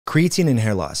Creatine and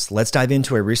hair loss. Let's dive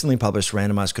into a recently published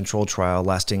randomized controlled trial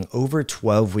lasting over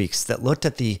 12 weeks that looked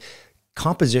at the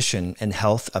composition and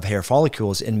health of hair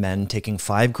follicles in men taking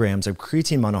 5 grams of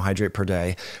creatine monohydrate per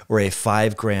day or a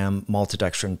 5-gram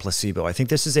maltodextrin placebo. I think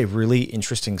this is a really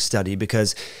interesting study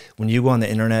because when you go on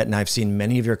the internet, and I've seen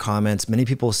many of your comments, many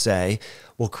people say,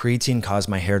 well, creatine caused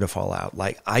my hair to fall out.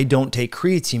 Like, I don't take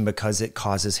creatine because it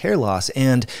causes hair loss.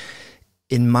 And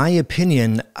in my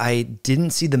opinion, I didn't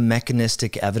see the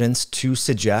mechanistic evidence to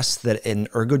suggest that an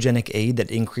ergogenic aid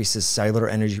that increases cellular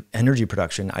energy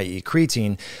production, i.e.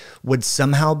 creatine, would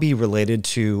somehow be related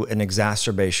to an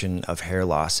exacerbation of hair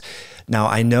loss. Now,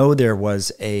 I know there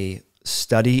was a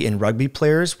study in rugby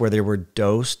players where they were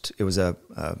dosed. It was a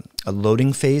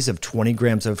loading phase of 20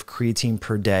 grams of creatine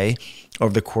per day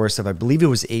over the course of, I believe it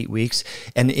was 8 weeks.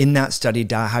 And in that study,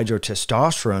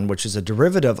 dihydrotestosterone, which is a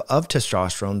derivative of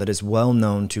testosterone that is well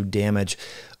known to damage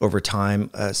over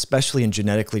time, especially in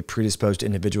genetically predisposed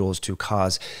individuals, to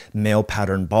cause male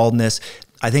pattern baldness.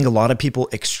 I think a lot of people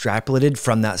extrapolated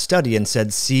from that study and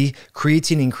said, see,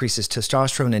 creatine increases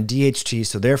testosterone and DHT,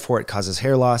 so therefore it causes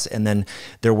hair loss. And then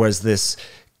there was this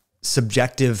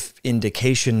subjective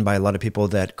indication by a lot of people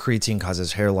that creatine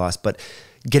causes hair loss. But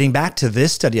getting back to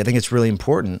this study, I think it's really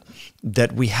important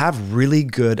that we have really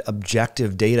good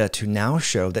objective data to now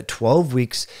show that 12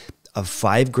 weeks of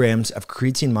 5 grams of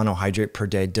creatine monohydrate per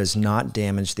day does not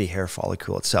damage the hair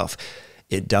follicle itself.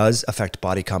 It does affect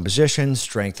body composition,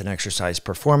 strength and exercise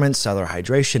performance, cellular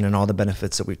hydration, and all the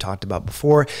benefits that we've talked about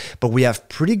before. But we have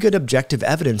pretty good objective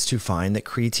evidence to find that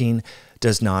creatine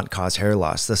does not cause hair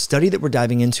loss. The study that we're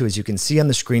diving into, as you can see on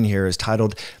the screen here, is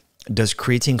titled, Does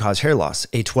Creatine Cause Hair Loss?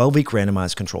 A 12-week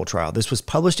randomized controlled trial. This was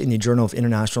published in the Journal of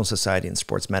International Society in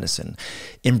Sports Medicine.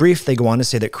 In brief, they go on to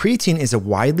say that creatine is a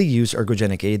widely used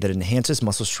ergogenic aid that enhances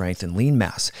muscle strength and lean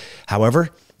mass.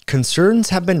 However,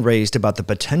 concerns have been raised about the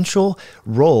potential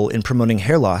role in promoting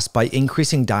hair loss by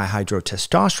increasing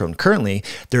dihydrotestosterone. Currently,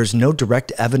 there is no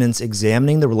direct evidence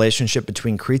examining the relationship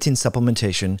between creatine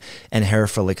supplementation and hair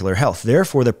follicular health.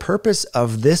 Therefore, the purpose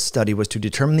of this study was to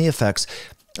determine the effects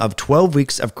of 12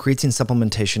 weeks of creatine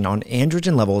supplementation on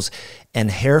androgen levels and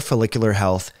hair follicular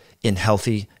health in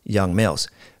healthy young males.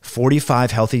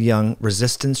 45 healthy young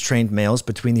resistance-trained males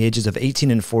between the ages of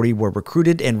 18 and 40 were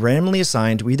recruited and randomly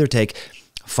assigned to either take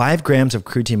 5 grams of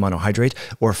creatine monohydrate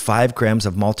or 5 grams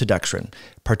of maltodextrin.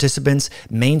 Participants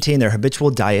maintained their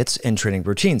habitual diets and training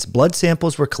routines. Blood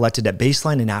samples were collected at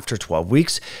baseline and after 12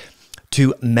 weeks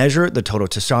to measure the total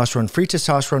testosterone, free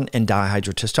testosterone, and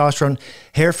dihydrotestosterone.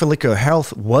 Hair follicular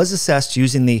health was assessed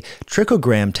using the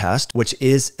TrichoScan test, which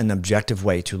is an objective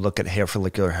way to look at hair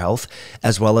follicular health,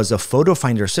 as well as a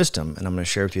PhotoFinder system. And I'm going to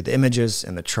share with you the images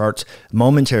and the charts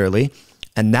momentarily.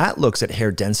 And that looks at hair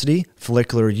density,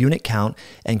 follicular unit count,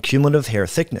 and cumulative hair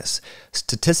thickness.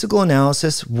 Statistical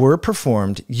analysis were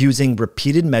performed using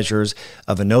repeated measures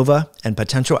of ANOVA, and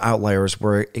potential outliers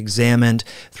were examined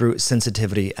through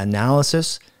sensitivity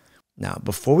analysis. Now,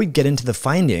 before we get into the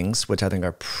findings, which I think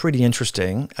are pretty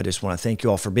interesting, I just want to thank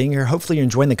you all for being here. Hopefully you're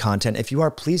enjoying the content. If you are,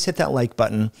 please hit that like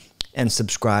button and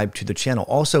subscribe to the channel.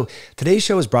 Also, today's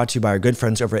show is brought to you by our good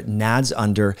friends over at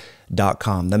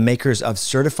nadsunder.com, the makers of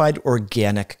certified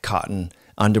organic cotton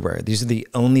underwear. These are the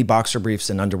only boxer briefs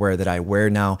and underwear that I wear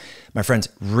now. My friends,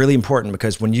 really important,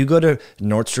 because when you go to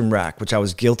Nordstrom Rack, which I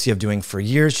was guilty of doing for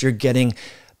years, you're getting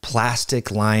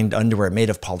plastic lined underwear made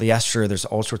of polyester. There's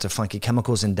all sorts of funky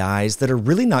chemicals and dyes that are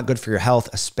really not good for your health,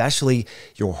 especially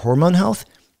your hormone health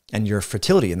and your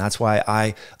fertility. And that's why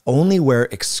I only wear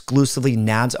exclusively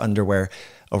Nads underwear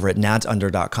over at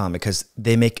nadsunder.com, because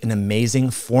they make an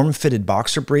amazing form-fitted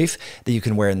boxer brief that you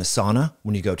can wear in the sauna,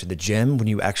 when you go to the gym, when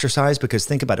you exercise. Because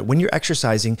think about it, when you're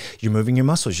exercising, you're moving your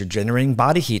muscles, you're generating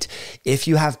body heat. If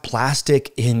you have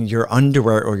plastic in your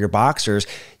underwear or your boxers,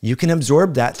 you can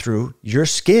absorb that through your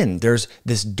skin. There's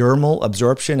this dermal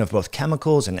absorption of both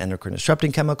chemicals and endocrine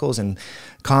disrupting chemicals and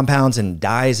compounds and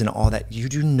dyes and all that. You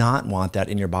do not want that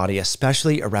in your body,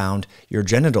 especially around your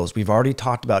genitals. We've already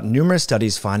talked about numerous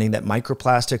studies finding that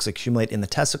microplastics accumulate in the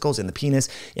testicles, in the penis,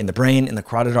 in the brain, in the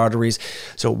carotid arteries.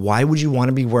 So why would you want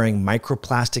to be wearing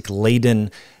microplastic-laden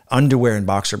underwear and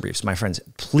boxer briefs? My friends,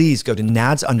 please go to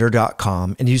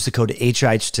nadsunder.com and use the code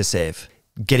HIH to save.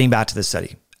 Getting back to the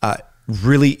study.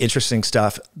 Really interesting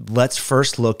stuff. Let's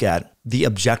first look at the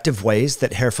objective ways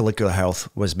that hair follicular health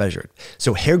was measured.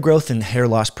 So hair growth and hair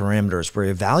loss parameters were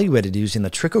evaluated using the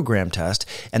TrichoScan test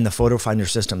and the PhotoFinder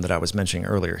system that I was mentioning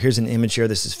earlier. Here's an image here.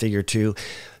 This is figure 2.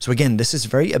 So again, this is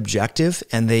very objective,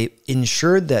 and they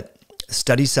ensured that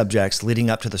study subjects leading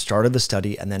up to the start of the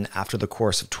study and then after the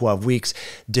course of 12 weeks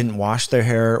didn't wash their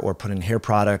hair or put in hair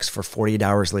products for 48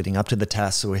 hours leading up to the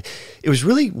test. So it was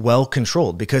really well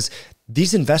controlled because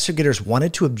these investigators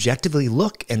wanted to objectively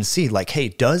look and see like, hey,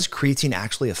 does creatine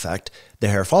actually affect the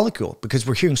hair follicle? Because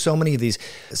we're hearing so many of these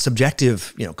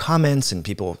subjective, comments and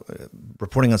people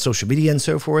reporting on social media and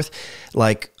so forth.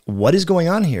 Like, what is going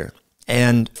on here?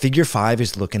 And figure 5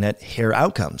 is looking at hair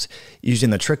outcomes using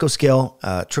the TrichoScale,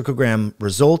 trichogram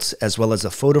results, as well as a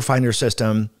PhotoFinder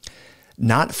system,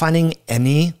 not finding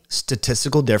any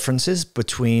statistical differences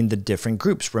between the different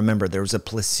groups. Remember, there was a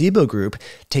placebo group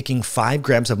taking 5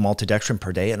 grams of maltodextrin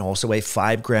per day and also a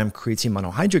 5-gram creatine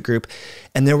monohydrate group.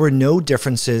 And there were no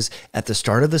differences at the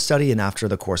start of the study and after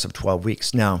the course of 12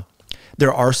 weeks. Now,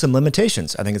 there are some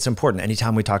limitations. I think it's important.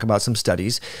 Anytime we talk about some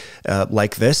studies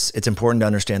like this, it's important to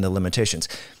understand the limitations.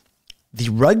 The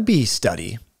rugby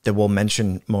study that we'll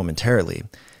mention momentarily,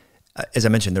 as I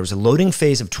mentioned, there was a loading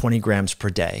phase of 20 grams per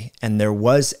day, and there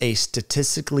was a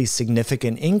statistically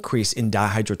significant increase in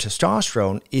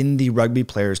dihydrotestosterone in the rugby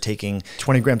players taking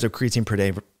 20 grams of creatine per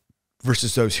day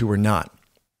versus those who were not.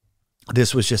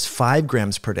 This was just 5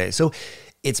 grams per day. So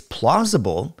it's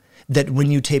plausible that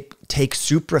when you take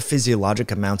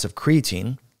supraphysiologic amounts of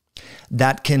creatine,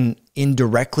 that can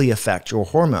indirectly affect your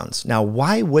hormones. Now,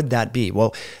 why would that be?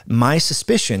 Well, my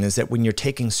suspicion is that when you're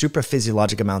taking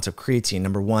supraphysiologic amounts of creatine,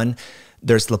 number one,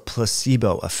 there's the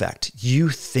placebo effect. You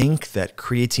think that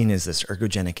creatine is this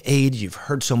ergogenic aid. You've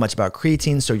heard so much about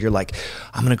creatine, so you're like,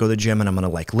 I'm gonna go to the gym and I'm gonna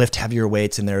lift heavier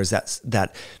weights, and there's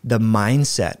that the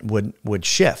mindset would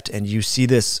shift. And you see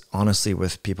this honestly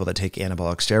with people that take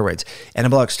anabolic steroids.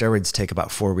 Anabolic steroids take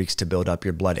about 4 weeks to build up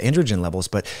your blood androgen levels,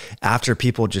 but after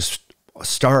people just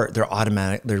start,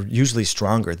 they're usually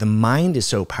stronger. The mind is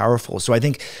so powerful. So I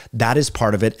think that is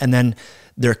part of it. And then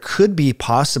there could be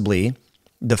possibly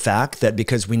the fact that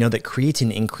because we know that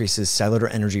creatine increases cellular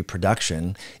energy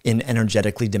production in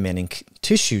energetically demanding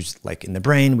tissues, like in the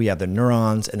brain, we have the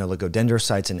neurons and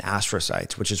oligodendrocytes and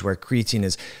astrocytes, which is where creatine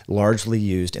is largely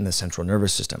used in the central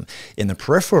nervous system. In the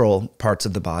peripheral parts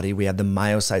of the body, we have the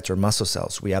myocytes or muscle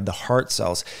cells, we have the heart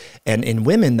cells. And in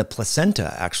women, the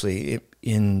placenta actually,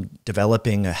 in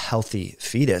developing a healthy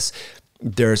fetus,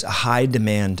 there's a high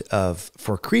demand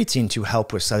for creatine to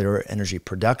help with cellular energy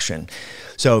production.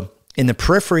 So in the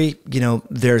periphery,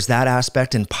 there's that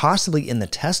aspect, and possibly in the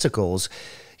testicles,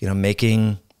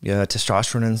 making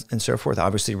testosterone and so forth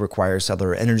obviously requires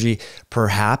cellular energy.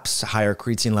 Perhaps higher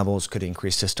creatine levels could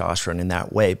increase testosterone in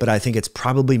that way, but I think it's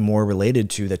probably more related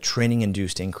to the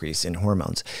training-induced increase in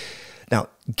hormones. Now,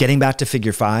 getting back to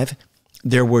figure 5,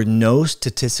 there were no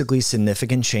statistically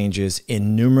significant changes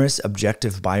in numerous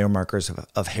objective biomarkers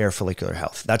of hair follicular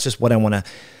health. That's just what I want to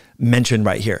mention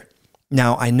right here.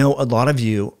 Now, I know a lot of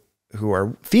you who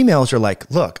are females are like,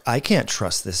 look, I can't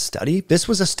trust this study. This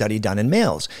was a study done in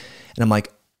males. And I'm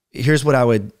like, here's what I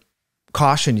would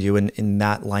caution you in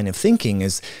that line of thinking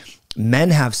is men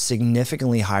have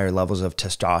significantly higher levels of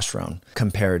testosterone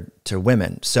compared to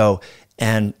women. So,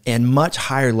 and much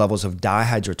higher levels of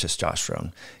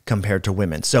dihydrotestosterone compared to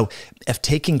women. So if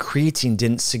taking creatine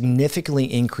didn't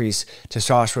significantly increase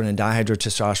testosterone and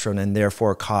dihydrotestosterone and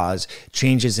therefore cause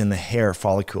changes in the hair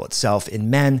follicle itself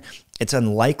in men, it's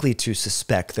unlikely to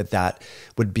suspect that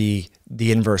would be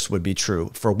the inverse would be true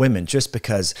for women, just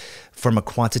because from a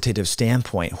quantitative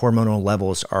standpoint, hormonal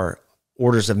levels are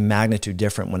orders of magnitude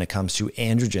different when it comes to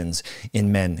androgens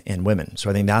in men and women. So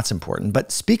I think that's important.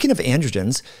 But speaking of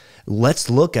androgens,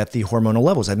 let's look at the hormonal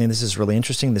levels. I think this is really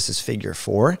interesting. This is figure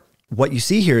 4. What you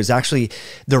see here is actually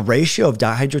the ratio of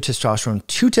dihydrotestosterone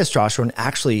to testosterone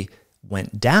actually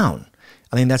went down.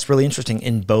 I think that's really interesting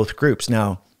in both groups.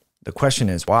 Now, the question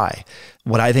is why?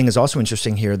 What I think is also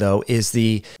interesting here, though, is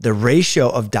the ratio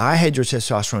of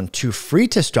dihydrotestosterone to free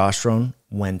testosterone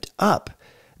went up.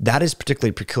 That is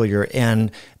particularly peculiar,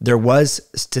 and there was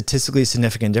statistically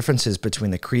significant differences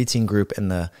between the creatine group and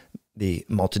the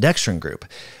maltodextrin group.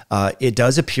 It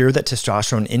does appear that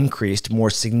testosterone increased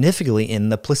more significantly in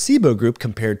the placebo group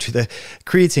compared to the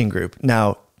creatine group.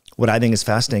 Now, what I think is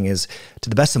fascinating is, to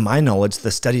the best of my knowledge, the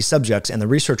study subjects and the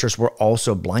researchers were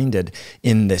also blinded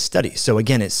in this study. So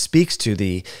again, it speaks to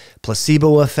the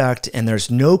placebo effect, and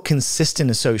there's no consistent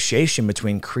association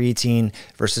between creatine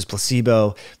versus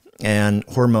placebo and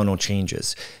hormonal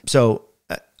changes. So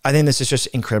I think this is just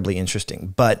incredibly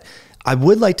interesting. But I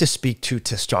would like to speak to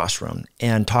testosterone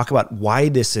and talk about why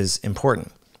this is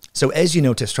important. So as you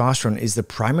know, testosterone is the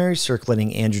primary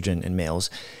circulating androgen in males,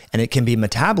 and it can be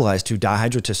metabolized to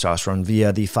dihydrotestosterone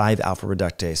via the 5-alpha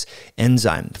reductase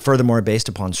enzyme. Furthermore, based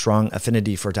upon strong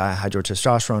affinity for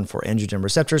dihydrotestosterone for androgen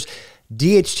receptors,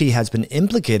 DHT has been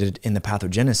implicated in the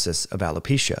pathogenesis of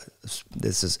alopecia.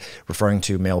 This is referring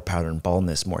to male pattern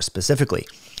baldness more specifically.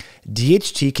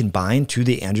 DHT can bind to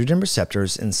the androgen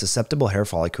receptors in susceptible hair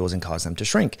follicles and cause them to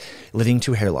shrink, leading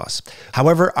to hair loss.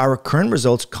 However, our current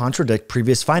results contradict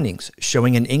previous findings,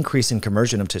 showing an increase in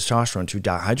conversion of testosterone to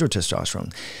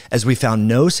dihydrotestosterone, as we found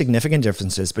no significant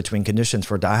differences between conditions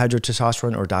for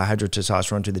dihydrotestosterone or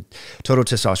dihydrotestosterone to the total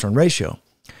testosterone ratio.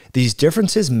 These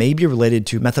differences may be related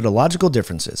to methodological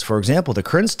differences. For example, the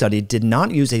current study did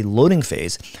not use a loading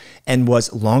phase and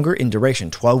was longer in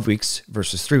duration, 12 weeks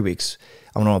versus 3 weeks.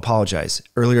 I want to apologize.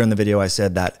 Earlier in the video, I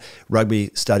said that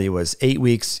rugby study was 8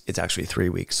 weeks. It's actually 3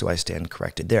 weeks, so I stand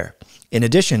corrected there. In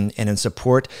addition, and in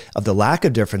support of the lack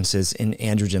of differences in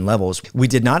androgen levels, we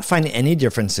did not find any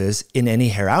differences in any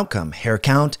hair outcome, hair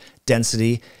count,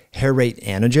 density, hair rate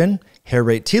anagen, hair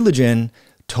rate telogen,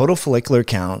 total follicular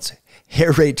counts,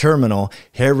 hair rate terminal,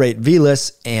 hair rate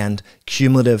vellus, and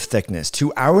cumulative thickness.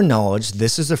 To our knowledge,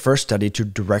 this is the first study to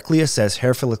directly assess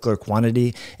hair follicular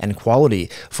quantity and quality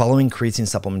following creatine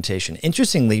supplementation.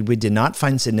 Interestingly, we did not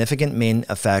find significant main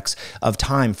effects of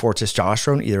time for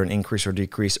testosterone, either an increase or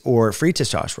decrease, or free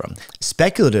testosterone.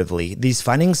 Speculatively, these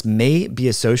findings may be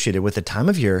associated with the time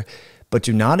of year, but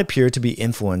do not appear to be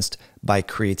influenced by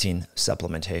creatine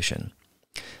supplementation.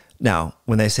 Now,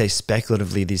 when they say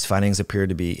speculatively, these findings appear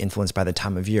to be influenced by the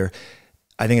time of year,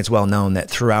 I think it's well known that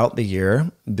throughout the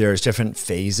year, there's different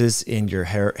phases in your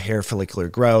hair follicular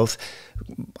growth,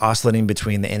 oscillating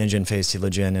between the anagen phase,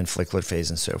 telogen, and follicular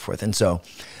phase, and so forth. And so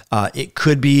it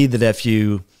could be that if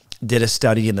you did a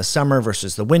study in the summer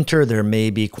versus the winter, there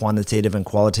may be quantitative and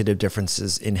qualitative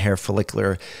differences in hair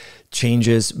follicular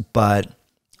changes, but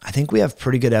I think we have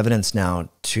pretty good evidence now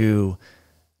to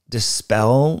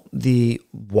dispel the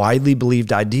widely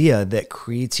believed idea that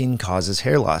creatine causes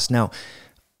hair loss. Now,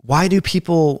 why do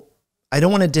people, I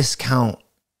don't want to discount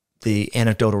the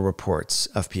anecdotal reports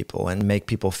of people and make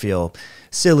people feel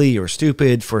silly or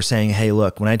stupid for saying, hey,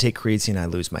 look, when I take creatine, I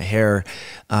lose my hair.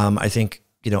 I think,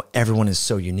 everyone is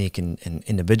so unique and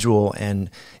individual, and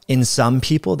in some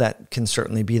people that can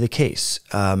certainly be the case.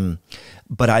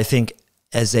 But I think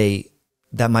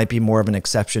that might be more of an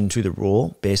exception to the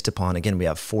rule based upon, again, we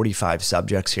have 45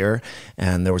 subjects here,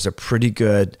 and there was a pretty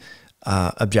good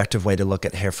objective way to look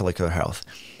at hair follicular health.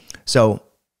 So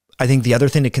I think the other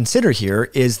thing to consider here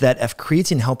is that if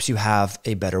creatine helps you have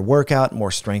a better workout,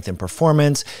 more strength and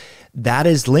performance, that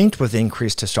is linked with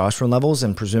increased testosterone levels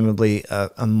and presumably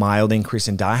a mild increase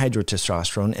in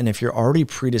dihydrotestosterone. And if you're already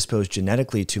predisposed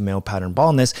genetically to male pattern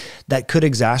baldness, that could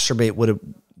exacerbate what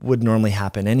would normally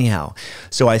happen anyhow.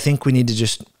 So I think we need to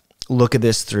just look at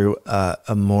this through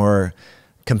a more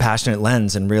compassionate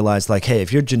lens and realize, like, hey,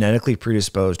 if you're genetically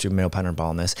predisposed to male pattern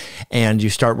baldness and you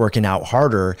start working out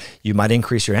harder, you might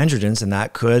increase your androgens, and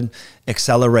that could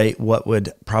accelerate what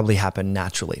would probably happen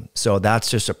naturally. So that's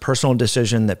just a personal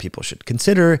decision that people should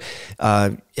consider.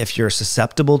 If you're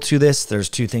susceptible to this, there's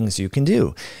two things you can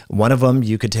do. One of them,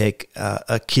 you could take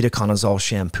a ketoconazole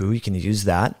shampoo. You can use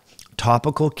that.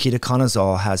 Topical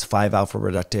ketoconazole has 5-alpha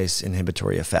reductase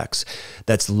inhibitory effects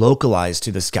that's localized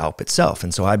to the scalp itself.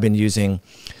 And so I've been using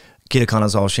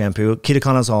ketoconazole shampoo.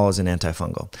 Ketoconazole is an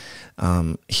antifungal.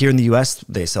 Here in the US,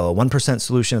 they sell a 1%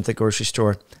 solution at the grocery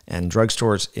store, and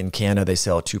drugstores in Canada, they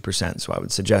sell a 2%. So I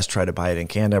would suggest try to buy it in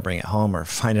Canada, bring it home, or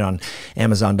find it on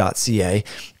Amazon.ca.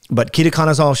 But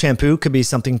ketoconazole shampoo could be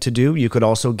something to do. You could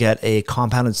also get a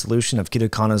compounded solution of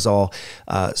ketoconazole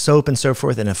soap and so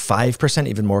forth, and a 5%,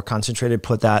 even more concentrated,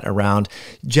 put that around.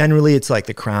 Generally, it's like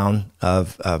the crown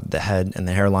of the head and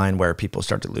the hairline where people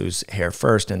start to lose hair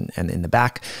first and in the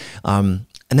back. And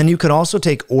then you could also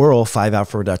take oral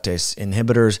 5-alpha reductase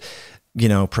inhibitors,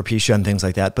 Propecia and things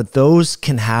like that. But those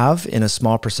can have, in a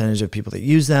small percentage of people that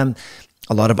use them,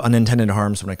 a lot of unintended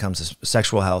harms when it comes to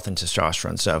sexual health and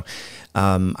testosterone. So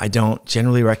I don't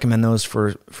generally recommend those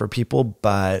for people,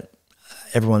 but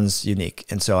everyone's unique.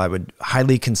 And so I would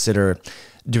highly consider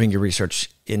doing your research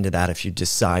into that if you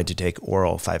decide to take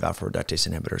oral 5-alpha reductase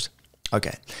inhibitors.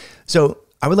 Okay, so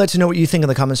I would like to know what you think in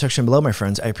the comment section below, my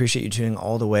friends. I appreciate you tuning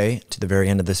all the way to the very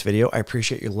end of this video. I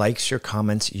appreciate your likes, your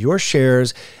comments, your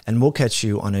shares, and we'll catch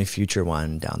you on a future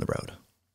one down the road.